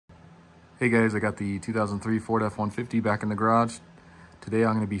Hey guys, I got the 2003 Ford F-150 back in the garage. Today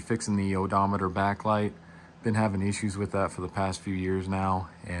I'm going to be fixing the odometer backlight. Been having issues with that for the past few years now,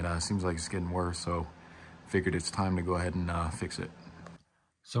 and it seems like it's getting worse, so figured it's time to go ahead and fix it.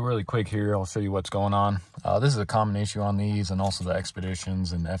 So really quick here, I'll show you what's going on. This is a common issue on these and also the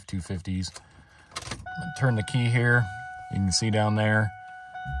Expeditions and F-250s. Turn the key here, you can see down there,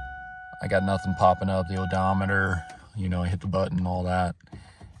 I got nothing popping up, the odometer, you know, I hit the button, all that,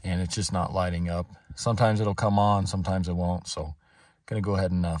 and it's just not lighting up. Sometimes it'll come on, sometimes it won't, so I'm gonna go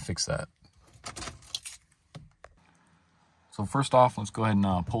ahead and fix that. So first off, let's go ahead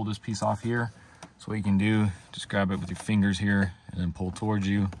and pull this piece off here. So what you can do, just grab it with your fingers here and then pull towards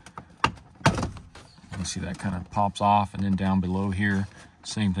you. You see that kind of pops off, and then down below here,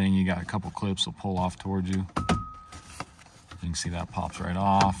 same thing, you got a couple clips that pull off towards you. You can see that pops right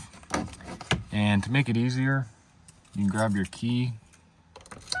off. And to make it easier, you can grab your key,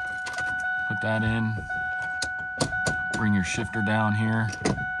 put that in, bring your shifter down here.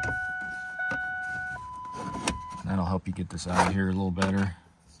 That'll help you get this out of here a little better.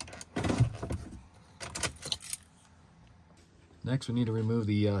 Next, we need to remove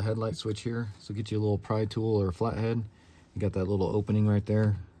the headlight switch here. So get you a little pry tool or a flathead. You got that little opening right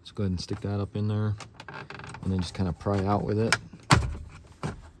there. So go ahead and stick that up in there, and then just kind of pry out with it,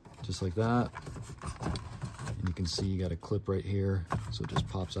 just like that. And you can see you got a clip right here, so it just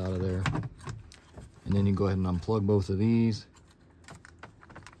pops out of there. And then you go ahead and unplug both of these.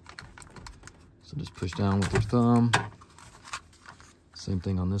 So just push down with your thumb. Same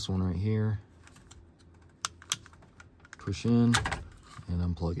thing on this one right here. Push in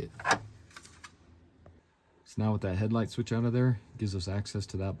and unplug it. So now with that headlight switch out of there, it gives us access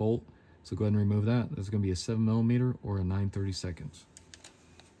to that bolt. So go ahead and remove that. That's going to be a 7mm or a 9/32.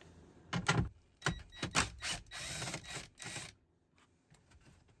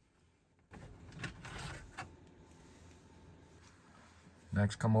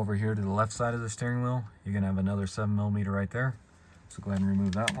 Next, come over here to the left side of the steering wheel. You're going to have another 7mm right there. So go ahead and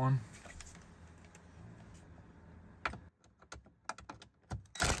remove that one.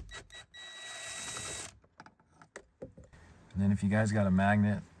 And then if you guys got a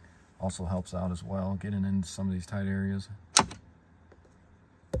magnet, also helps out as well, getting into some of these tight areas.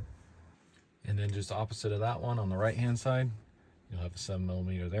 And then just opposite of that one on the right hand side, you'll have a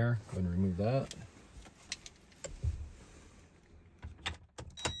 7mm there. Go ahead and remove that.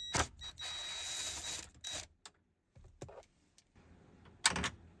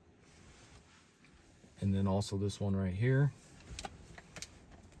 And then also this one right here.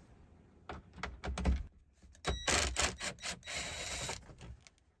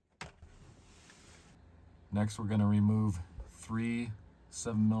 Next, we're going to remove 3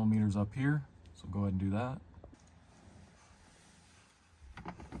 7mm up here. So go ahead and do that.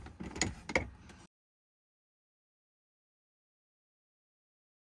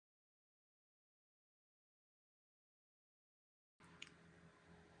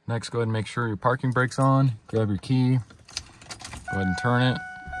 Next, go ahead and make sure your parking brake's on. Grab your key. Go ahead and turn it.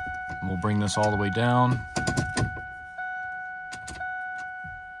 And we'll bring this all the way down.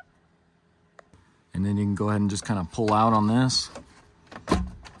 And then you can go ahead and just kind of pull out on this.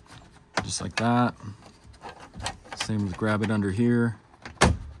 Just like that. Same with grab it under here.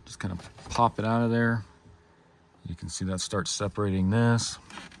 Just kind of pop it out of there. You can see that starts separating this.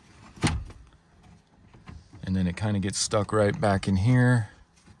 And then it kind of gets stuck right back in here.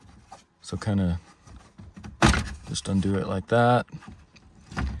 So kind of just undo it like that.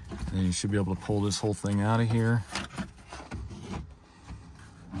 And then you should be able to pull this whole thing out of here.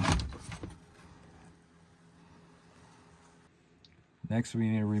 Next, we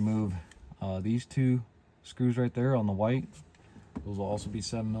need to remove these 2 screws right there on the white. Those will also be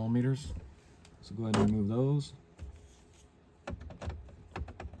 7mm. So go ahead and remove those.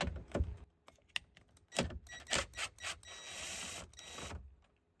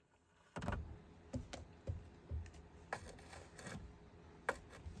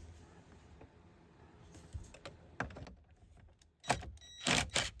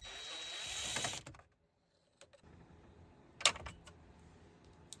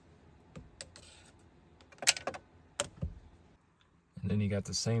 And then you got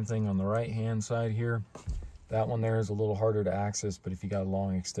the same thing on the right hand side here. That one there is a little harder to access, but if you got a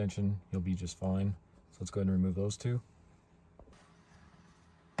long extension, you'll be just fine. So let's go ahead and remove those 2.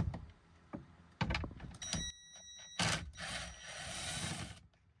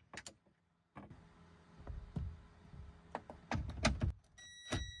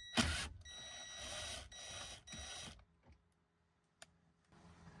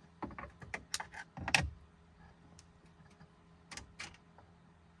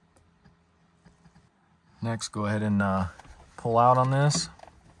 Next, go ahead and pull out on this,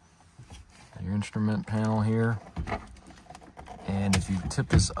 your instrument panel here. And if you tip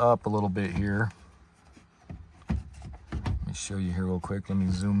this up a little bit here, let me show you here real quick. Let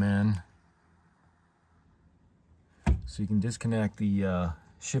me zoom in. So you can disconnect the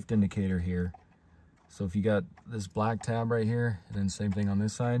shift indicator here. So if you got this black tab right here, and then same thing on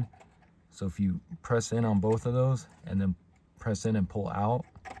this side. So if you press in on both of those and then press in and pull out,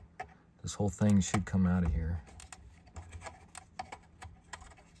 this whole thing should come out of here.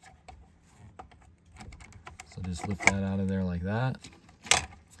 So just lift that out of there like that.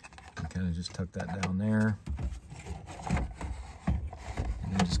 And kind of just tuck that down there.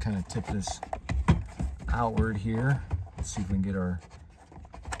 And then just kind of tip this outward here. Let's see if we can get our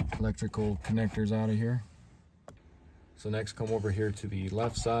electrical connectors out of here. So next, come over here to the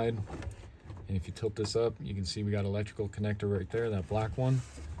left side. And if you tilt this up, you can see we got electrical connector right there, that black one.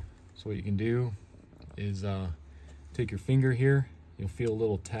 So what you can do is take your finger here. You'll feel a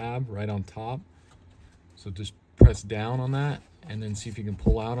little tab right on top. So just press down on that and then see if you can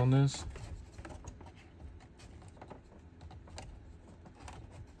pull out on this.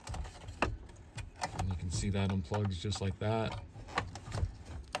 And you can see that unplugs just like that.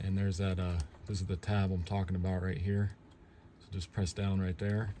 And there's that, this is the tab I'm talking about right here. So just press down right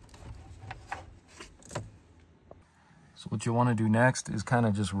there. So what you want to do next is kind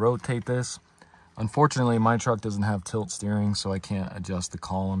of just rotate this. Unfortunately, my truck doesn't have tilt steering, so I can't adjust the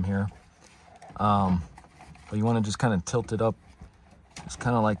column here. But you want to just kind of tilt it up, just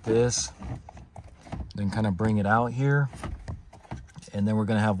kind of like this, then kind of bring it out here. And then we're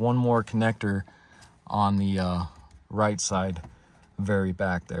going to have one more connector on the right side, very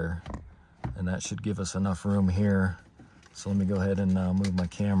back there. And that should give us enough room here. So let me go ahead and move my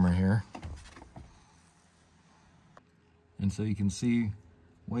camera here. And so you can see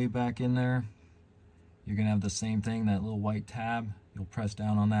way back in there, you're going to have the same thing, that little white tab. You'll press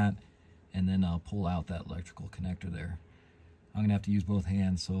down on that and then pull out that electrical connector there. I'm gonna have to use both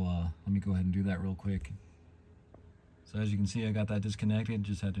hands, so let me go ahead and do that real quick. So as you can see, I got that disconnected.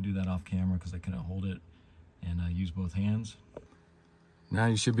 Just had to do that off camera because I couldn't hold it and use both hands. Now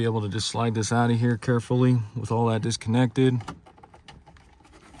you should be able to just slide this out of here carefully with all that disconnected.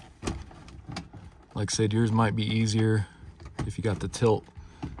 Like I said, yours might be easier if you got the tilt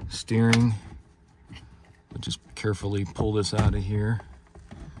steering, but just carefully pull this out of here.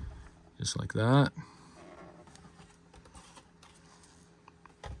 Just like that.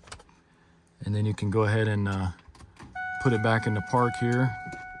 And then you can go ahead and put it back into park here.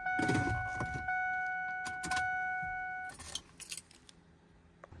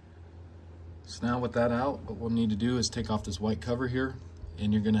 So now with that out, what we'll need to do is take off this white cover here,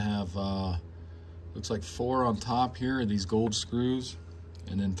 and you're gonna have, looks like 4 on top here, these gold screws,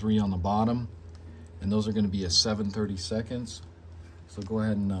 and then 3 on the bottom. And those are gonna be a 7/32. So go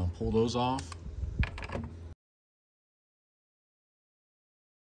ahead and pull those off.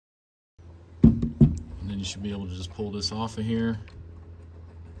 And then you should be able to just pull this off of here.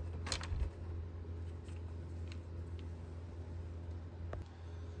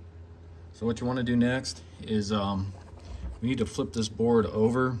 So what you want to do next is we need to flip this board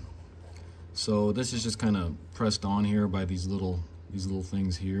over. So this is just kind of pressed on here by these little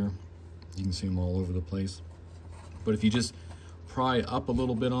things here. You can see them all over the place. But if you just pry up a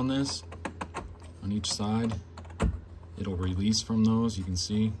little bit on this, on each side, it'll release from those, you can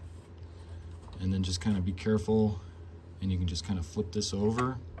see. And then just kind of be careful, and you can just kind of flip this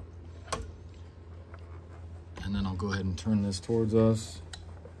over. And then I'll go ahead and turn this towards us.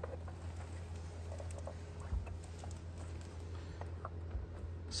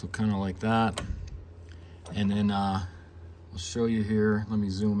 So kind of like that. And then I'll show you here, let me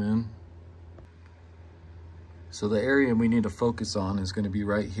zoom in. So the area we need to focus on is going to be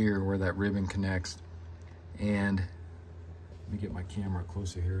right here where that ribbon connects. And let me get my camera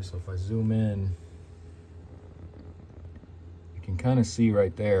closer here. So if I zoom in, you can kind of see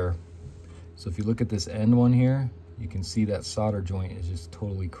right there. So if you look at this end one here, you can see that solder joint is just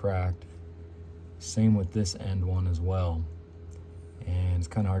totally cracked. Same with this end one as well. And it's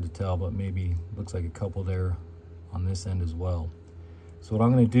kind of hard to tell, but maybe looks like a couple there on this end as well. So what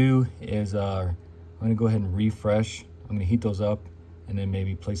I'm going to do is I'm going to go ahead and refresh. I'm going to heat those up and then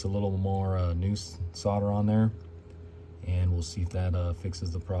maybe place a little more new solder on there, and we'll see if that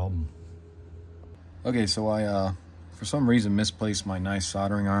fixes the problem. Okay, so I for some reason misplaced my nice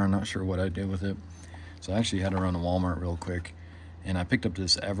soldering iron. Not sure what I did with it. So I actually had to run to Walmart real quick, and I picked up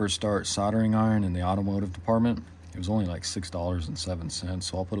this EverStart soldering iron in the automotive department. It was only like $6.07,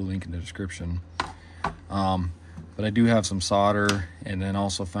 so I'll put a link in the description. But But I do have some solder, and then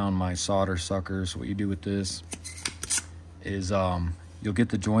also found my solder sucker. So what you do with this is you'll get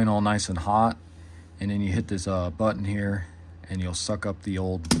the joint all nice and hot, and then you hit this button here, and you'll suck up the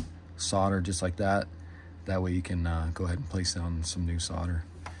old solder just like that. That way you can go ahead and place down some new solder.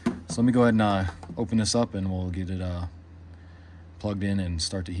 So let me go ahead and open this up, and we'll get it plugged in and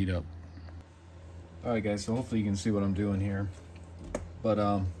start to heat up. All right, guys, so hopefully you can see what I'm doing here. But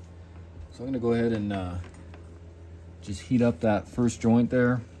so I'm gonna go ahead and just heat up that first joint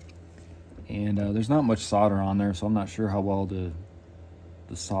there. And there's not much solder on there, so I'm not sure how well the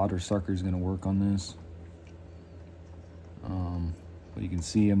solder sucker is gonna work on this. But you can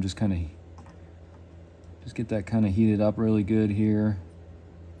see I'm just kind of get that kind of heated up really good here.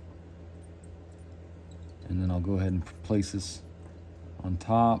 And then I'll go ahead and place this on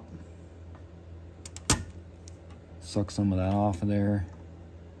top. Suck some of that off of there.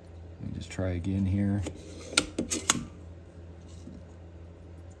 Let me just try again here.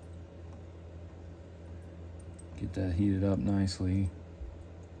 Get that heated up nicely.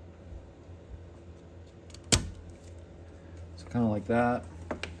 So kind of like that.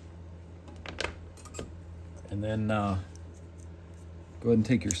 And then go ahead and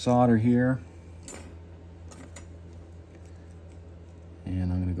take your solder here.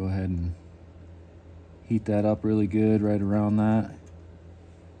 And I'm going to go ahead and heat that up really good right around that.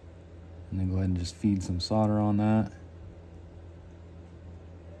 And then go ahead and just feed some solder on that.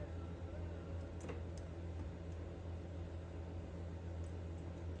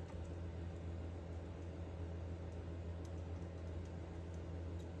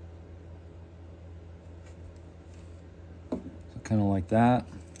 So kind of like that.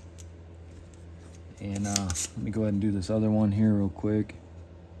 And let me go ahead and do this other one here real quick.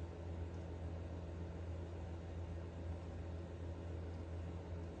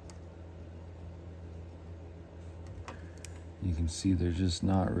 You can see there's just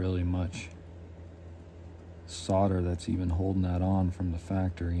not really much solder that's even holding that on from the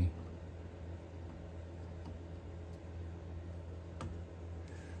factory.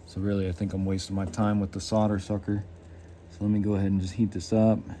 So really, I think I'm wasting my time with the solder sucker. So let me go ahead and just heat this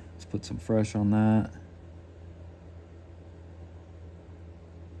up. Let's put some fresh on that.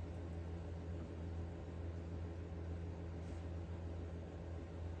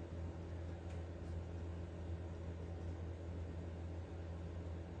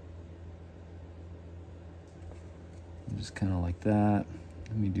 Just kind of like that.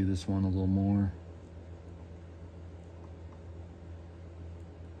 Let me do this one a little more.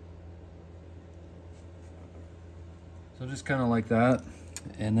 So just kind of like that.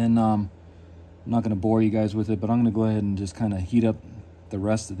 And then I'm not going to bore you guys with it, but I'm going to go ahead and just kind of heat up the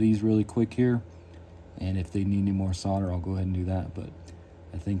rest of these really quick here. And if they need any more solder, I'll go ahead and do that. But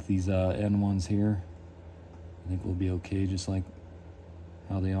I think these end ones here, I think will be okay just like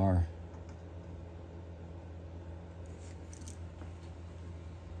how they are.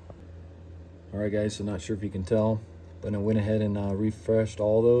 All right, guys, so not sure if you can tell, but I went ahead and refreshed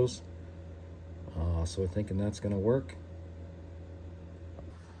all those. So I'm thinking that's gonna work.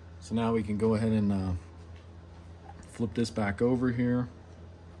 So now we can go ahead and flip this back over here.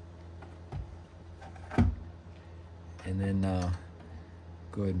 And then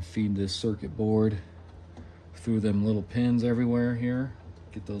go ahead and feed this circuit board through them little pins everywhere here.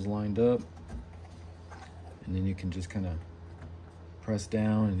 Get those lined up. And then you can just kind of press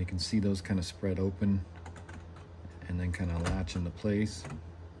down, and you can see those kind of spread open and then kind of latch into place.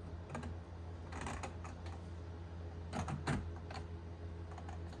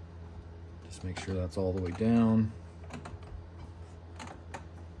 Just make sure that's all the way down.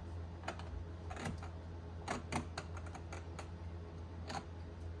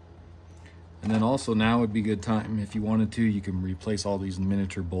 And then also now would be a good time, if you wanted to, you can replace all these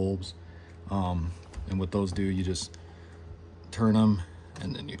miniature bulbs. And what those do, you just turn them,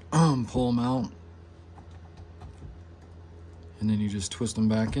 and then you pull them out, and then you just twist them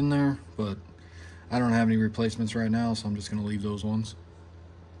back in there. But I don't have any replacements right now, so I'm just going to leave those ones.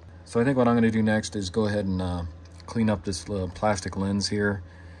 So I think what I'm going to do next is go ahead and clean up this plastic lens here.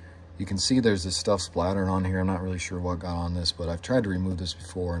 You can see there's this stuff splattering on here. I'm not really sure what got on this, but I've tried to remove this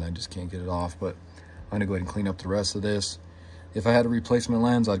before and I just can't get it off. But I'm going to go ahead and clean up the rest of this. If I had a replacement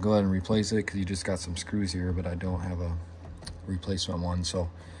lens, I'd go ahead and replace it, because you just got some screws here, but I don't have a replacement one. So,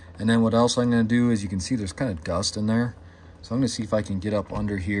 and then what else I'm going to do is, you can see there's kind of dust in there, so I'm going to see if I can get up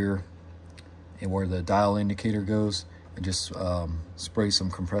under here and where the dial indicator goes, and just spray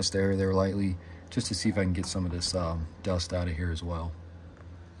some compressed air there lightly, just to see if I can get some of this dust out of here as well.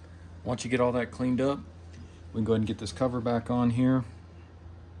 Once you get all that cleaned up, we can go ahead and get this cover back on here.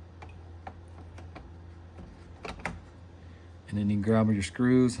 And then you can grab your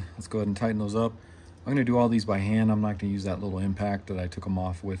screws. Let's go ahead and tighten those up. I'm gonna do all these by hand. I'm not gonna use that little impact that I took them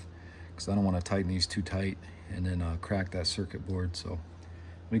off with because I don't wanna tighten these too tight and then crack that circuit board. So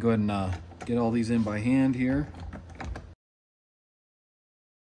let me go ahead and get all these in by hand here.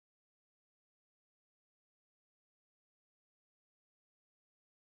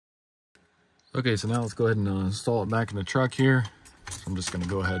 Okay, so now let's go ahead and install it back in the truck here. So I'm just gonna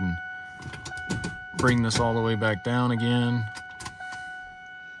go ahead and bring this all the way back down again.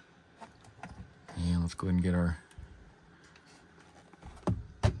 And let's go ahead and get our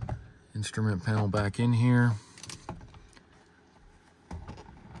instrument panel back in here.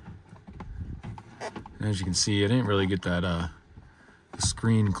 And as you can see, I didn't really get that the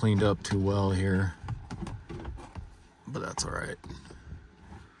screen cleaned up too well here, but that's all right.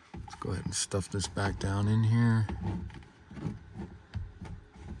 Let's go ahead and stuff this back down in here.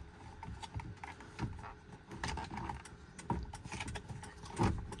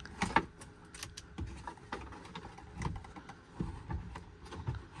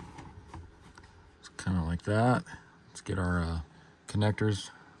 Kind of like that. Let's get our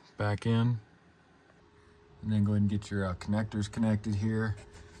connectors back in. And then go ahead and get your connectors connected here.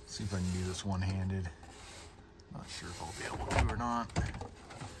 See if I can do this one-handed. Not sure if I'll be able to or not.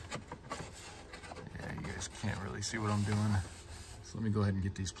 Yeah, you guys can't really see what I'm doing. So let me go ahead and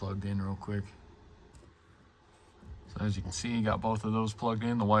get these plugged in real quick. So as you can see, you got both of those plugged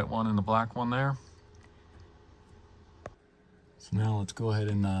in, the white one and the black one there. So now let's go ahead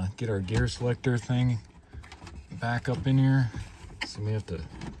and get our gear selector thing back up in here. So we have to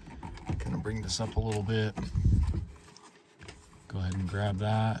kind of bring this up a little bit. Go ahead and grab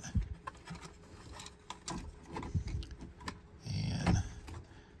that. And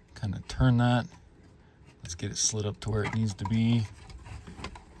kind of turn that. Let's get it slid up to where it needs to be.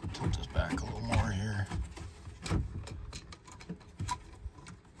 Tilt this back a little more here.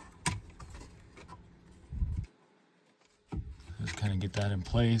 Just kind of get that in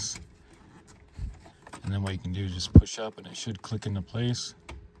place. And then what you can do is just push up and it should click into place.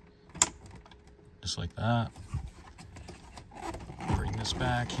 Just like that. Bring this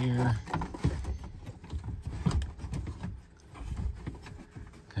back here.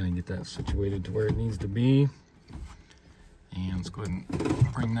 Kind of get that situated to where it needs to be. And let's go ahead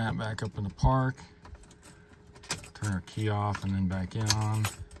and bring that back up in the park. Turn our key off and then back in on.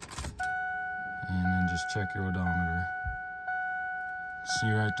 And then just check your odometer.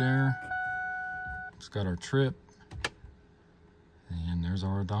 See right there, it's got our trip, and there's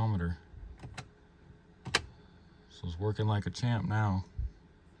our odometer. So it's working like a champ now.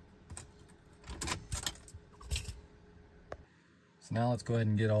 So now let's go ahead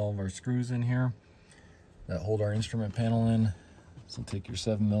and get all of our screws in here that hold our instrument panel in. So take your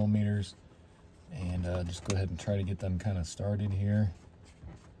 7mm and just go ahead and try to get them kind of started here.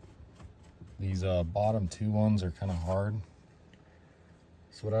 These bottom two ones are kind of hard.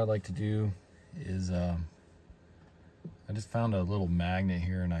 So what I'd like to do is, I just found a little magnet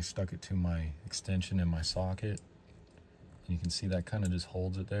here and I stuck it to my extension in my socket. And you can see that kind of just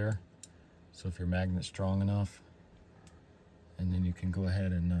holds it there. So if your magnet's strong enough, and then you can go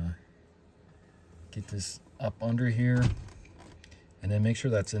ahead and get this up under here. And then make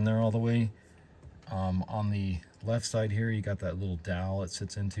sure that's in there all the way. On the left side here, you got that little dowel it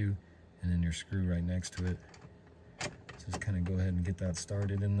sits into, and then your screw right next to it. Just kind of go ahead and get that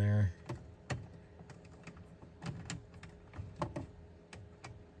started in there.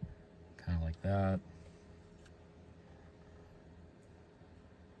 Kind of like that.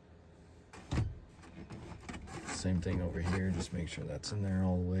 Same thing over here, just make sure that's in there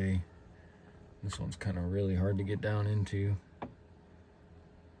all the way. This one's kind of really hard to get down into.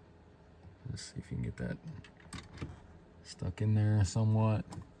 Let's see if you can get that stuck in there somewhat.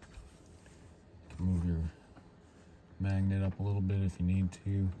 You can move your magnet up a little bit if you need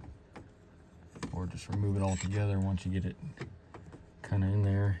to, or just remove it all together once you get it kind of in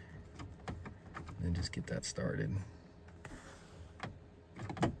there, and then just get that started.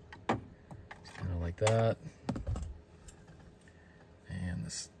 Just kind of like that. And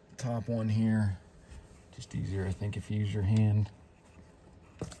this top one here, just easier I think if you use your hand.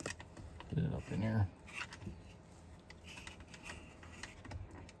 Get it up in there.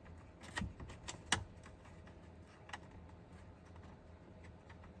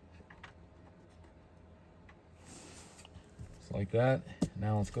 Like that.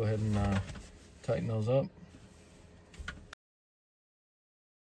 Now let's go ahead and tighten those up.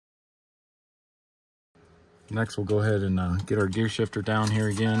 Next we'll go ahead and get our gear shifter down here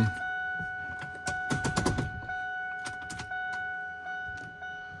again.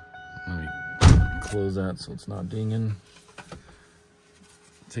 Let me close that so it's not dinging.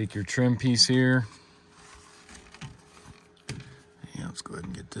 take your trim piece here. Yeah, let's go ahead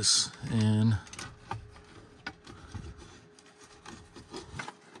and get this in.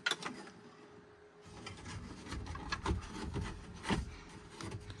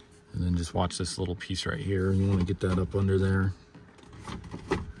 And then just watch this little piece right here. You want to get that up under there.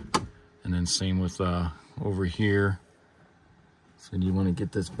 And then same with over here. So you want to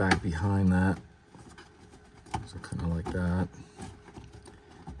get this back behind that. So kind of like that.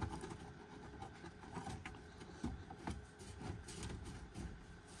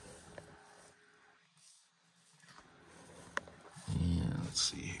 And let's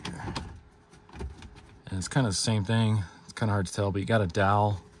see here. And it's kind of the same thing. It's kind of hard to tell, but you got a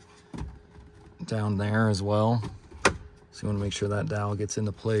dowel down there as well. So you want to make sure that dowel gets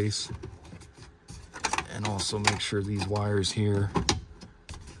into place. And also make sure these wires here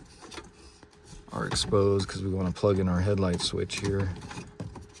are exposed because we want to plug in our headlight switch here.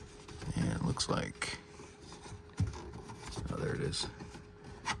 And it looks like, oh, there it is.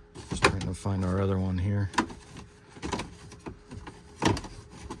 Just trying to find our other one here.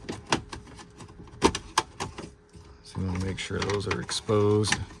 So you want to make sure those are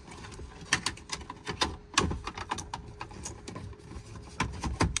exposed.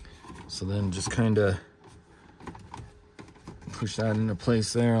 So then just kind of push that into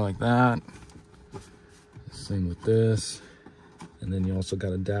place there like that. Same with this. And then you also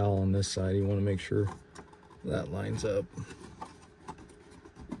got a dowel on this side. You want to make sure that lines up.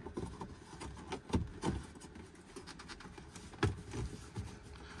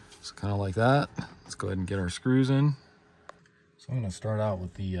 So kind of like that. Let's go ahead and get our screws in. So I'm going to start out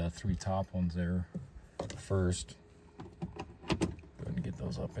with the 3 top ones there first. Go ahead and get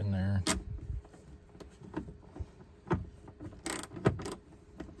those up in there.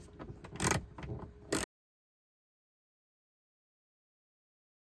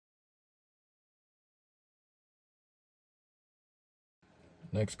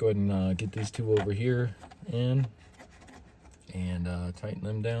 Next, go ahead and get these 2 over here in and tighten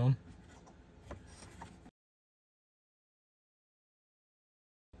them down.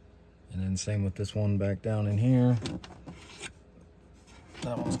 And then same with this one back down in here.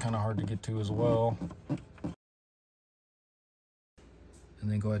 That one's kind of hard to get to as well. And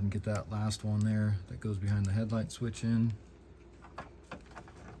then go ahead and get that last one there that goes behind the headlight switch in.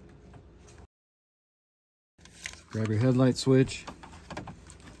 Grab your headlight switch.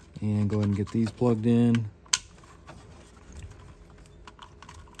 And go ahead and get these plugged in.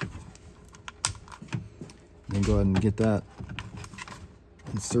 Then go ahead and get that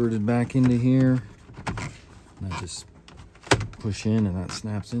inserted back into here. And I just push in and that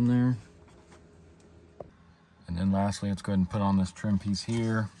snaps in there. And then lastly, let's go ahead and put on this trim piece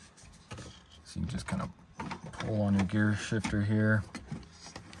here. So you just kind of pull on your gear shifter here.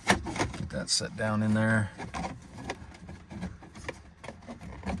 Get that set down in there.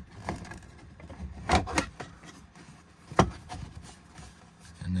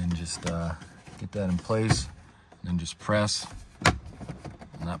 And then just get that in place, and then just press,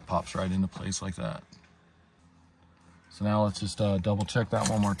 and that pops right into place like that. So now let's just double check that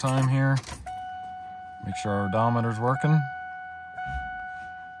one more time here. Make sure our odometer's working.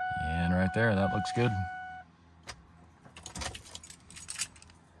 And right there, that looks good.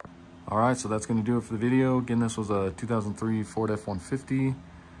 All right, so that's gonna do it for the video. Again, this was a 2003 Ford F-150.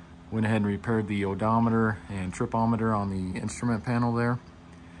 Went ahead and repaired the odometer and tripometer on the instrument panel there.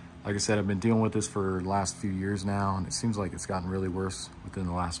 Like I said, I've been dealing with this for the last few years now, and it seems like it's gotten really worse within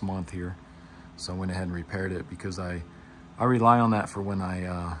the last month here. So I went ahead and repaired it because I rely on that for when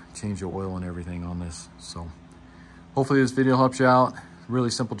I change the oil and everything on this. So hopefully this video helps you out. Really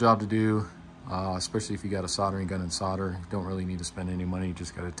simple job to do, especially if you got a soldering gun and solder. You don't really need to spend any money. You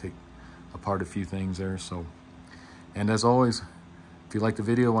just got to take apart a few things there. So, and as always, if you like the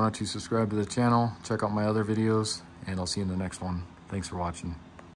video, why don't you subscribe to the channel, check out my other videos, and I'll see you in the next one. Thanks for watching.